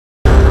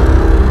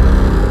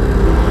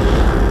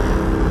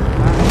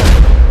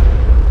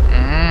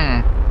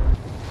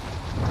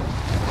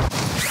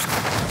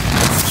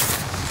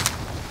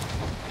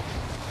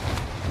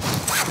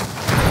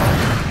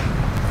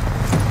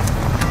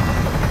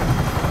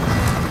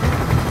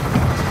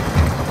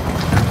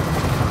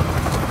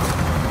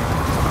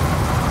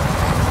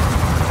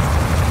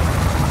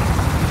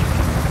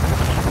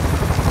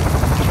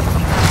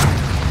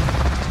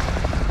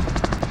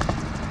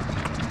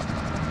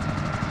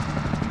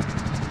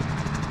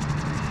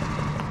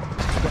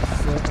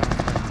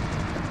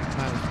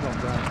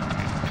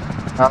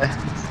Right.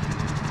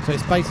 So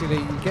it's basically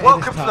you get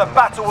Welcome to the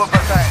Battle of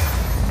Verdansk.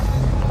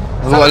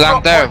 We've got a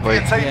lamp there, have we?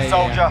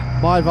 Yeah.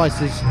 My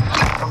advice is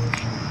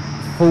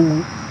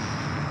full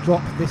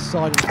drop this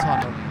side of the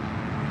tunnel.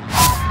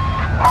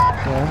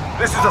 Yeah.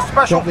 This is a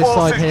special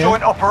forces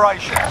joint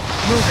operation.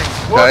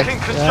 Work in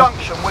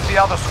conjunction with the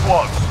other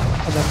squads.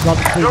 And then run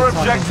through your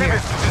objective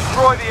is to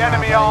destroy the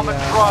enemy armoured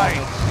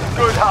train.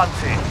 Good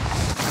hunting.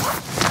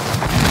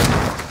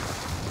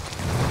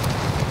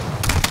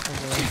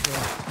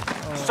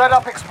 Set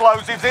up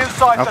explosives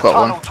inside the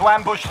tunnel to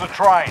ambush the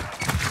train.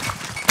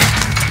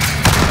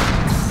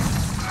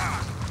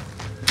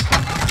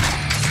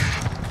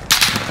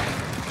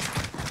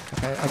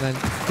 Okay, and then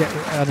get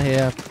on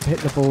here, hit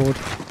the board.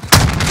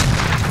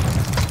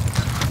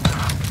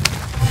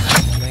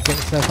 And then get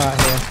yourself out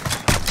here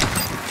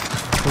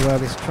to where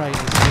this train is.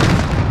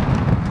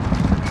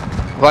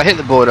 Have I hit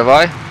the board, have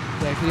I?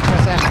 Yeah, can you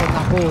press F on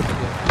that board?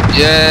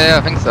 Yeah,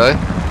 I think so. Okay.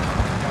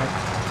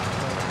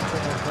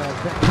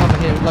 Bit of cover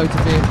here, loads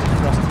of vehicles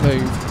for us to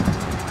move.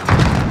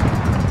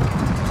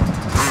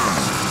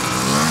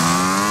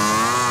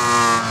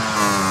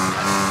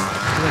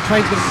 So the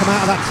train's going to come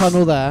out of that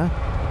tunnel there.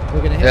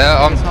 We're going to hit it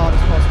as hard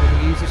as possible. We're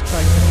going to use this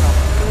train for cover.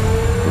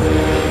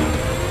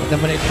 And then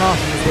when it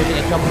passes, we're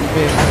going to jump on the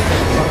vehicle and get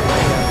the tunnel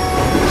right here.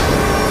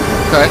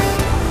 Okay.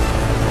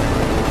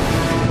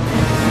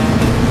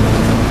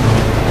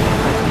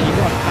 You've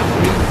got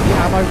the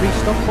ammo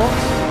restock box.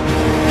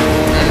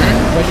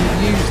 When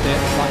you've used it,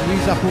 like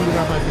use up all your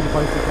ammo for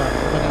both of them.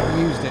 When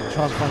you've used it,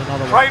 try and find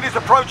another one. Train is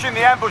approaching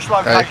the ambush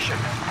location.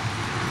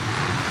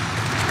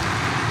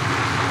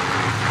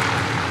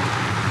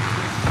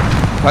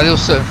 Why are they all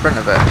sit in front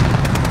of it?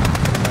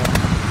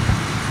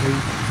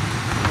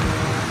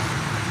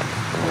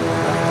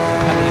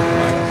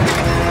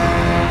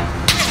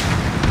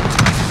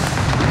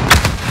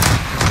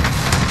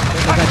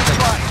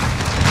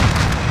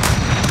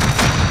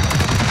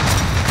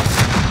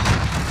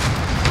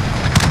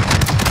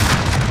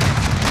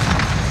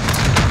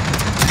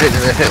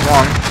 Hit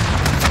one.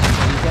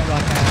 You get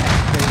like a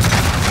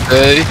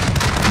two.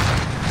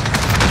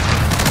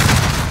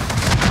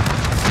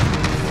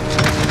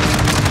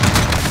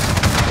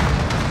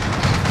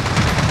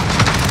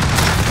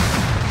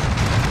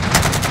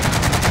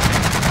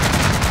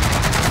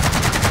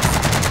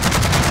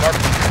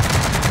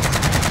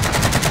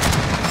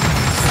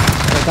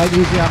 Don't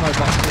use the ammo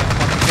box yet.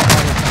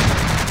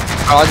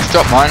 Oh, I just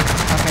dropped mine.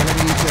 Okay, let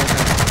me use yours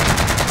then.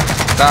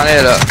 Down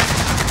here, look.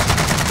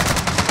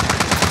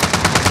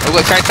 We've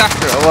got to chase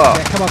after it or what?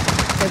 Yeah, come on.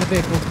 Get the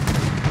vehicle.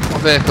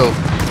 What vehicle?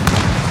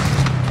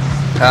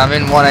 I'm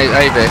in 1A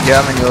vehicle. Yeah,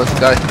 I'm in yours.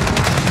 Go.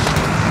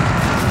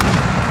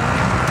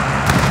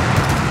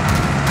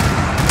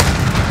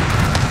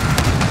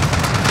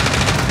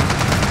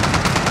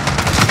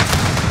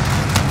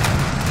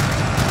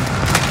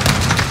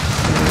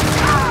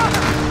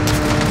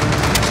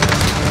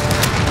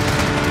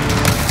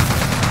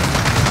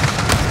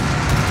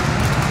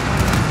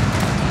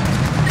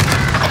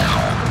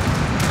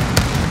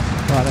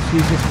 Right, let's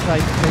use this train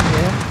thing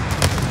here.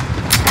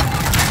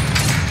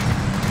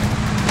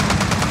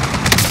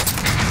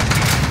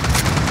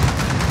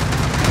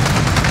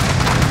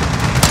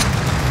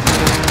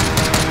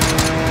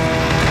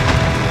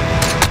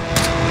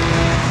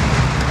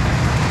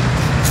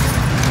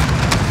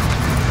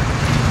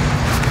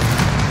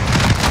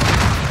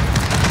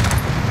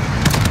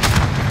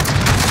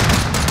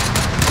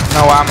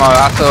 No ammo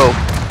at all.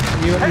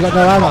 You got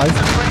no ammo?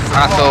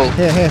 At all.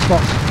 Here,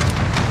 spot.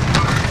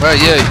 Where are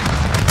you?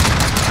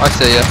 I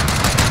see you.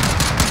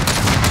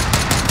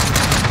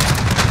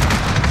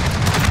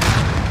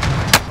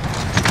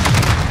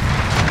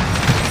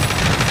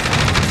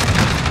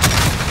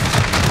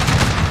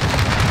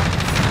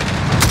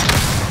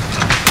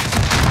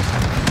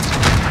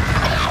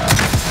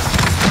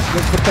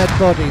 Look for dead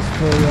bodies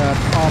for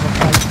armor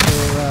plates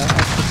for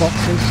extra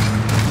boxes.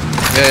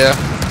 Yeah.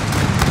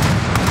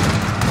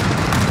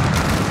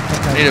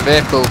 Okay. Need a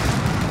vehicle.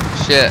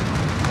 Shit.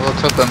 All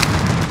took them.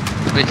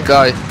 Need to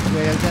go. Yeah,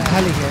 there's a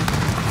heli here.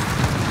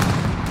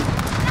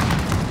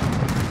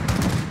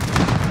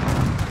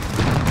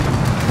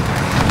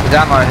 There's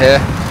ammo here.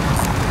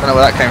 Don't know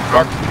where that came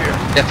from.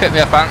 Yeah, pick me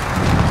up, Ant.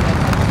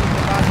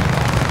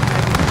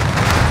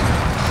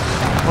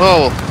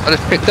 Whoa, I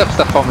just picked up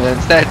stuff on me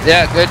instead.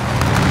 Yeah, good.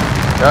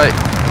 Right.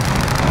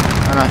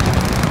 I know. I'm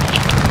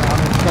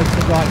going to go to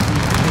the right so you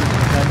can shoot them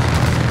again.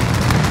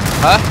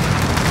 Huh?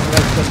 I'm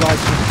going to go to the right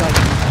so you can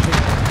shoot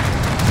them.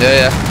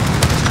 Yeah.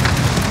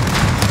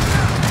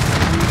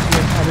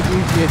 I would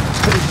use your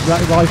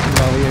rifle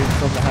while you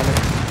from the heli.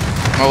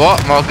 My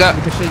what? My gun?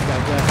 The machine gun,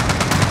 yeah.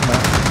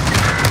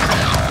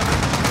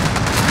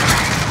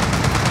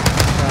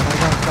 I'm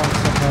going to find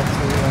somewhere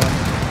to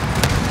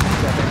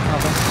get a bit of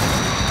cover.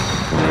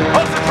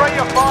 Concentrate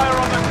your fire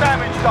on the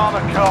damaged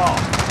armoured car.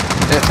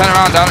 Yeah, turn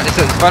around, damn it.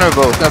 It's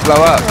vulnerable. It's going to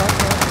blow up.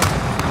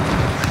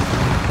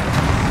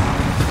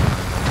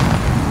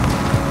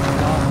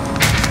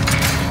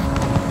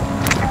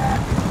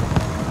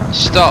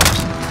 Stopped.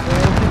 Yeah,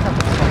 we'll pick up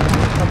the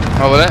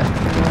Oh, will it?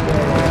 yeah.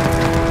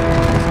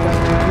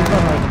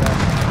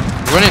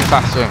 running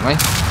faster, aren't we?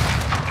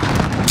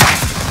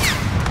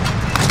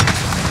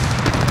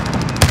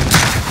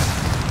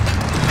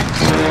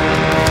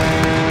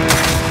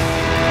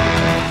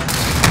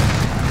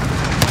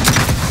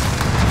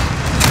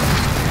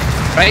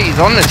 Right, he's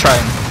on the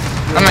train.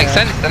 That makes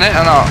sense, doesn't it,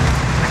 or not?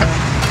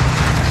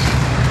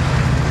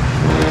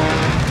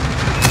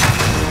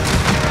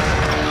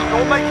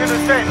 You're making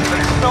a dent, but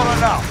it's not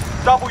enough.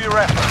 Double your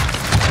efforts.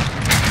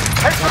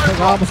 Head to the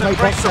drops and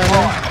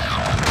resupply.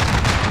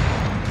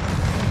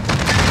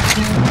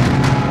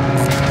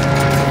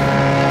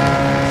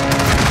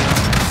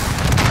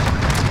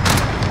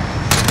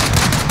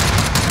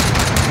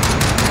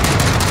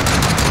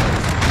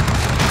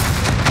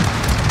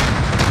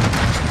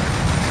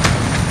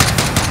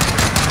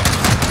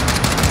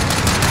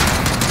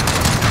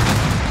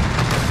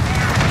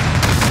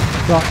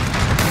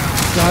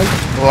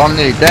 Oh, I'm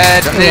nearly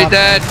dead, I'm nearly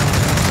dead.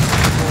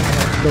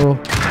 Oh,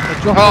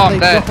 I'm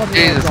dead.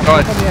 Jesus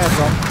Christ. Drop on the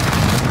airdrop.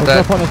 Or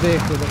drop on a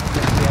vehicle that's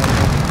next to the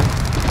airdrop.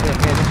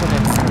 Yeah, this one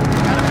in.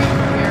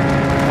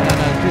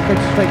 No, go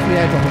straight to the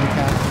airdrop if you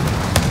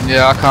can.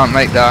 Yeah, I can't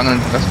make that. I'm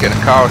gonna let's get in a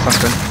car or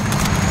something.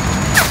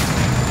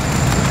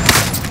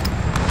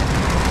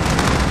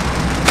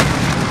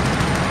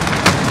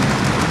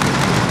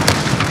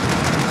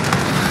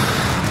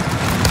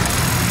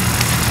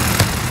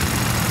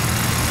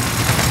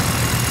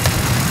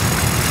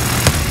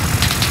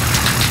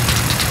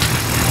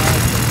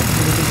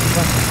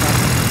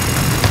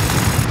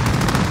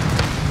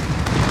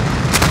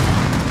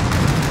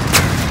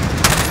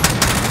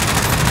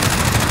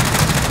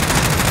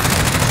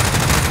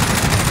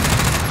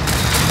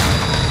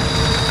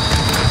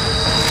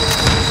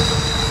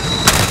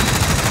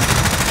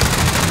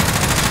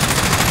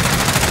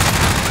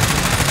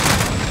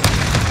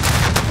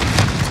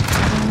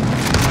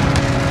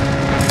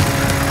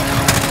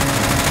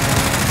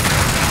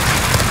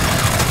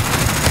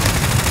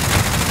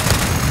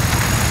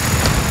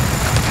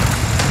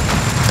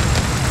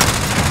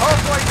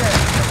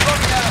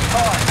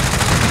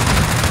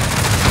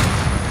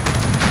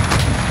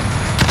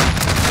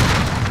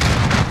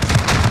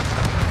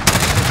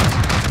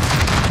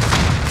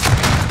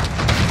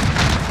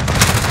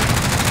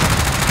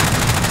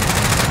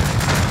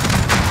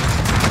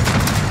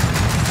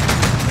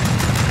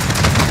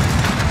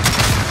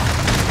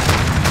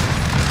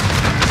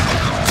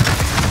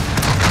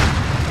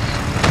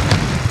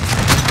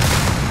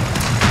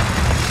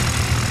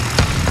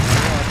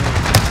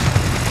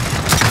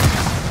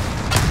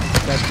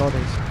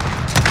 Bodies.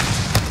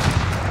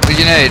 What do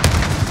you need?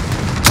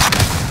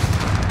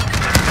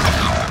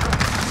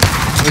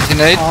 What do you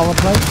need? Armor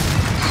plate.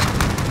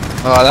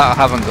 Oh, that I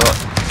haven't got.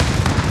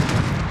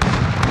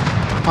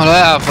 Oh,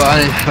 that but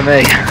only for me.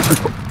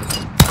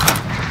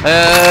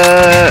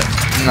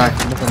 No,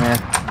 nothing here.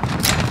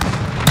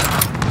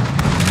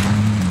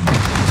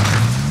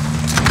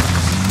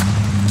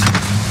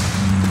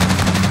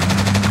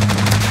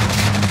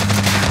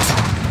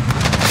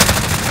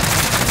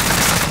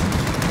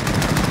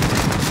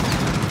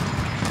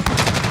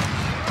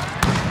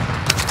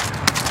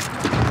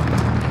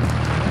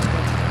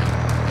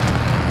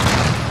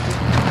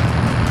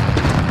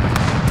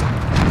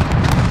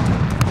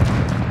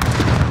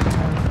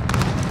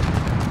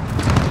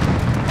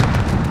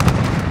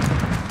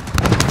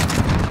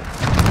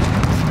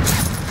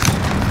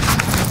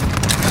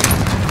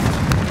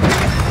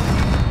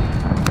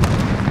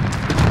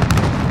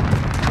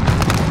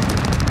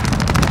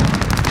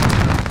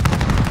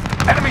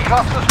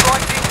 Cluster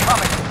strike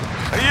incoming.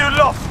 Are you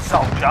lost,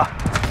 soldier?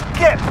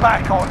 Get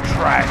back on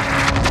track.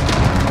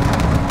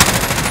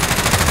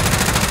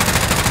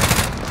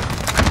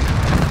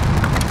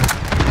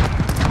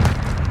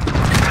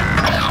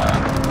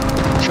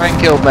 Train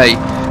killed me.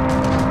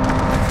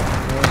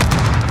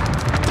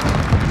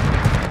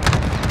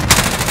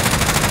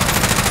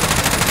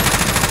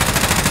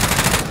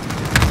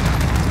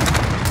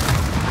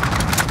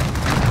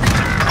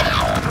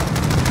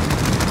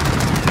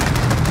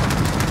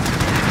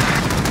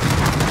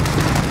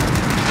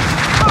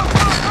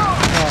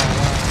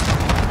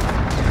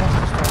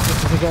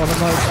 On the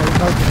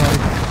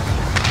motorway.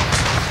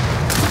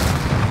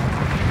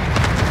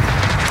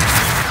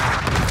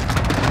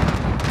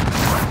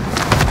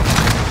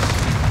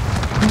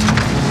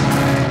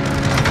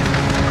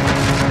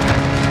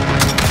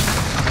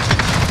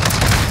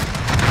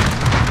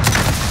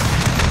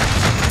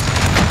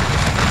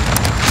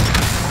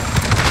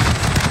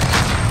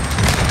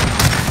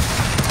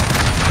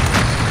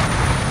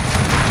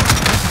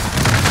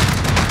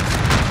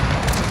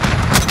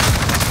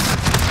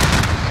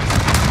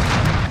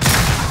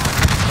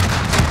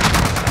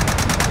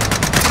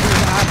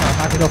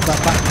 Off that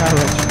back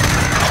carriage.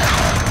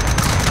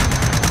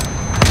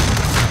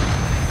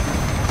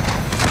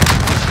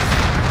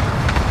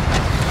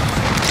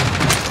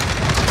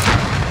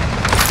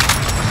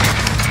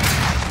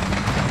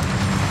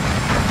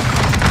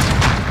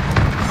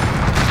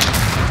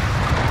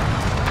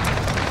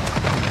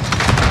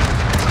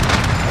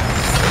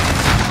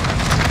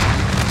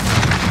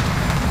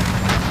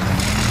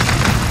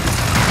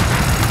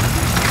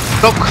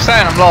 Stop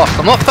saying I'm lost.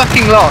 I'm not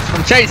fucking lost.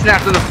 I'm chasing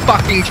after the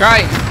fucking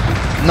train.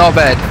 Not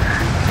bad.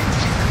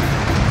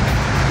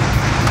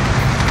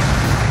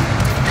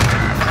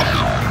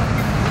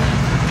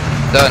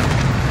 Done.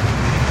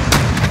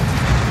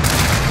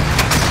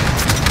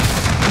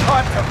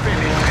 Time to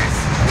finish this.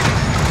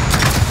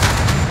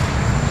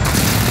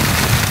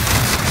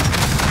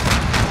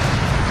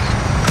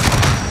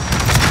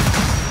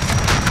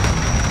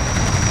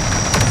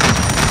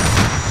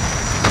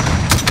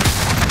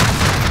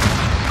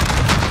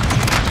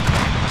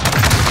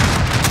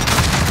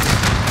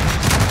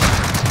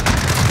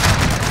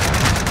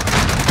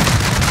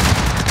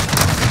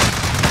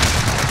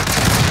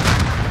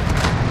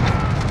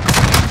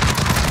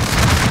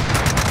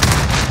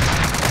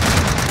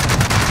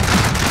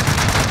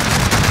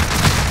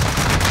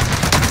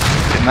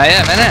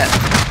 Yeah, innit?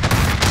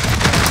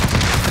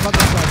 Come on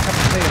this way, come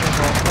and see it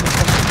before. Come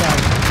and go.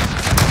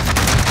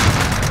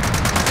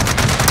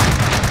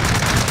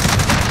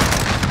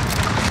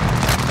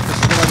 This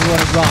is the one you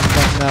want to run,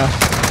 then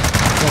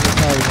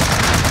it's over.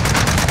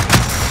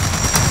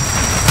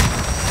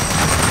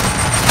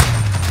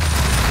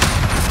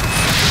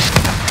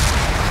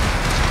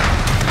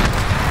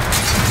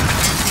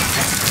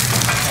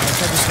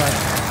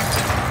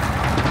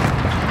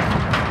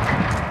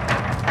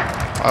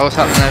 What's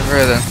happening over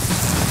here then?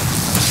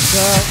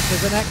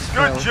 There's an exfil.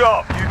 Good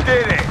job, you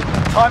did it.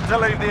 Time to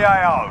leave the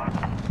AO.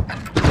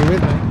 You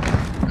with me?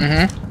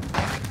 Mm-hmm.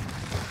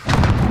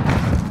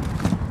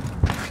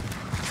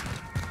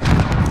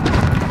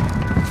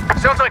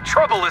 Sounds like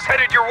trouble is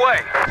headed your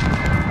way.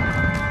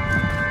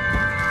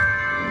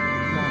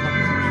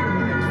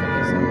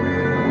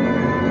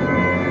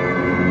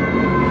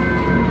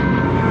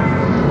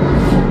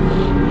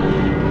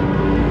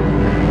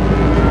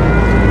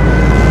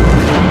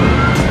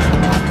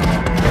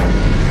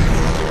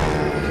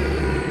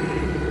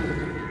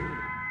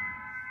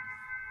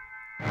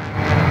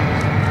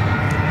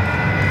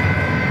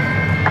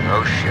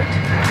 Oh shit.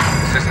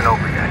 This isn't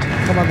over yet.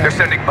 Come on, they're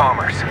sending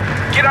bombers.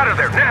 Get out of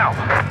there now!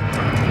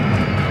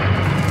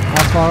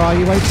 How far are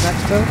you away from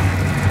exfil?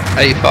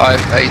 85,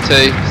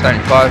 82,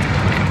 75,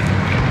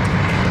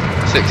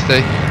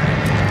 60.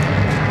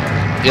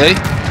 You?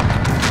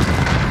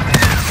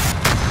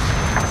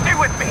 Stay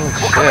with me. Oh,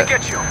 we'll come and shit.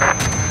 get you.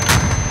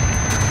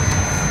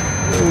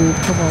 Oh,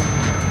 come on.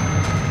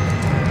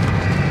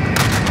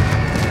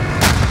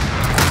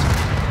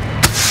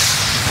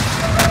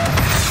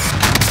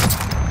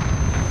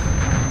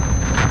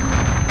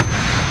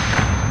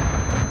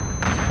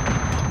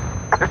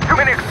 There's too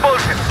many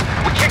explosions.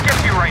 We can't get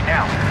to you right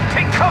now.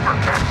 Take cover.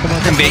 Come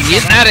on,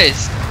 Convenient that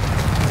is.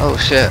 Oh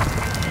shit.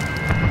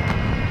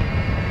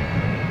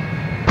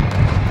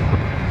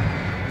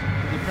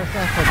 You press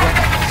F or what?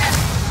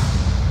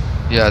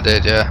 Yeah, I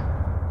did, yeah.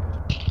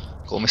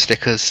 Got all my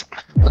stickers.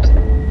 I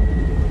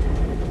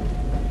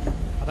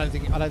don't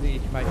think you can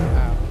make it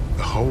out.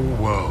 The whole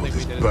world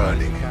is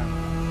Burning.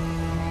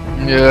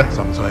 burning. Yeah.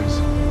 Sometimes,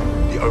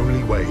 the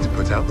only way to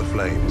put out the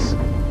flames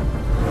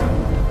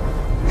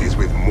is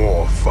with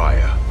more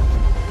fire.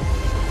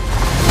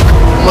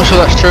 I'm not sure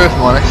that's true if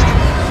I'm honest.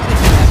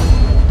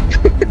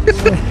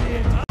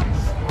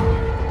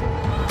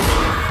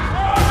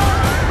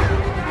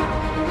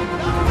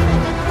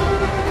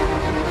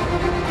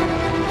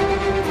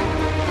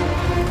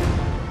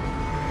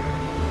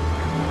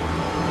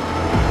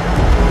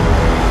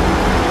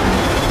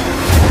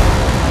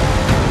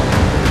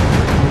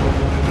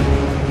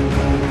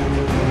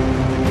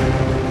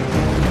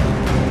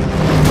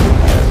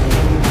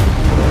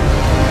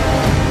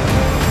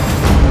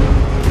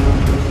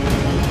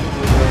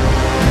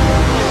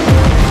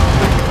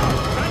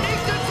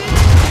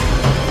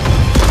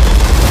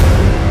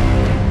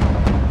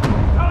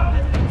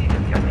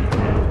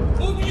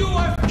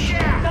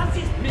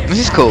 This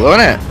is cool,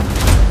 isn't it?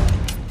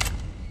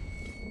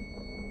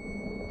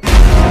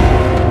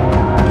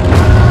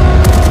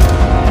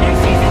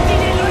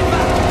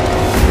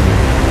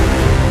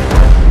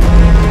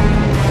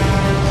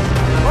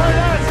 Alright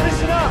lads,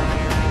 listen up.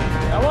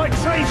 I might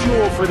trade you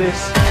all for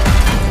this.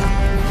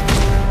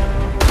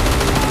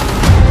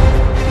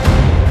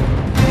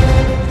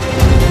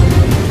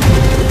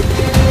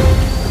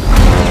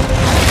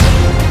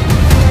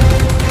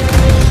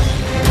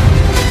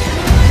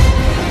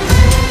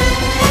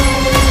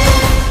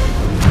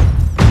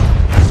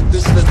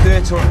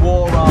 Theatre of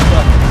war,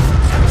 Arthur.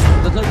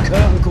 There's no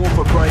curtain call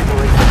for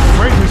bravery.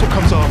 Bravery's what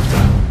comes after,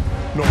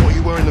 not what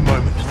you were in the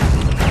moment.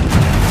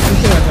 I'm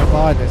still going to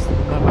buy this, no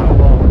matter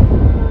what.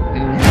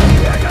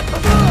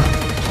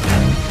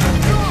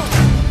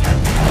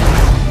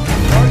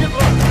 Target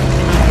locked.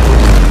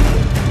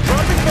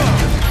 Driving bomb.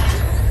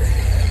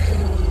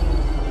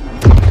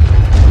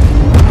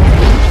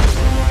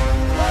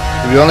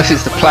 To be honest,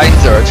 it's the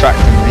planes that are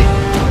attracting me.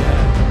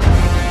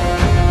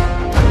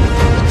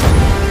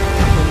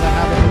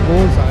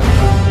 Warzone.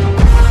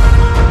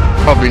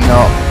 Probably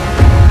not.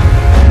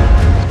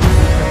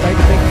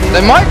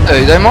 They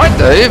might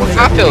do, if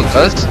Battlefield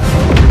does.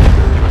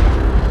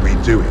 We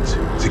do it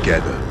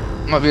together.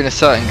 Might be in a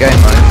certain game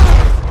mode.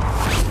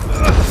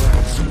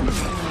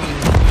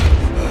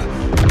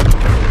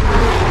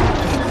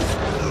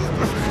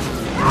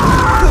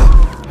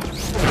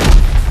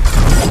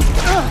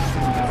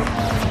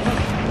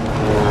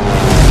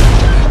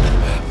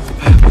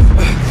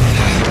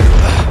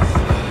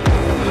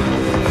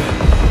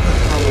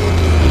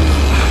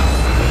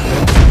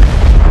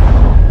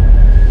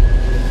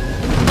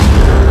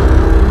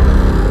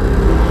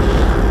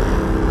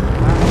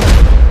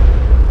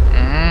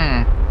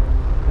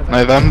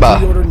 November.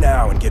 Pre-order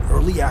now and get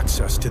early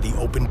access to the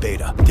open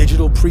beta.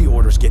 Digital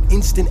pre-orders get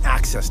instant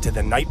access to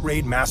the Night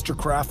Raid,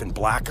 Mastercraft, and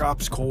Black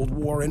Ops, Cold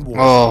War, and Warzone.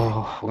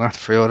 Oh, we're gonna have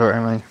to pre-order it,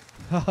 I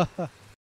mean.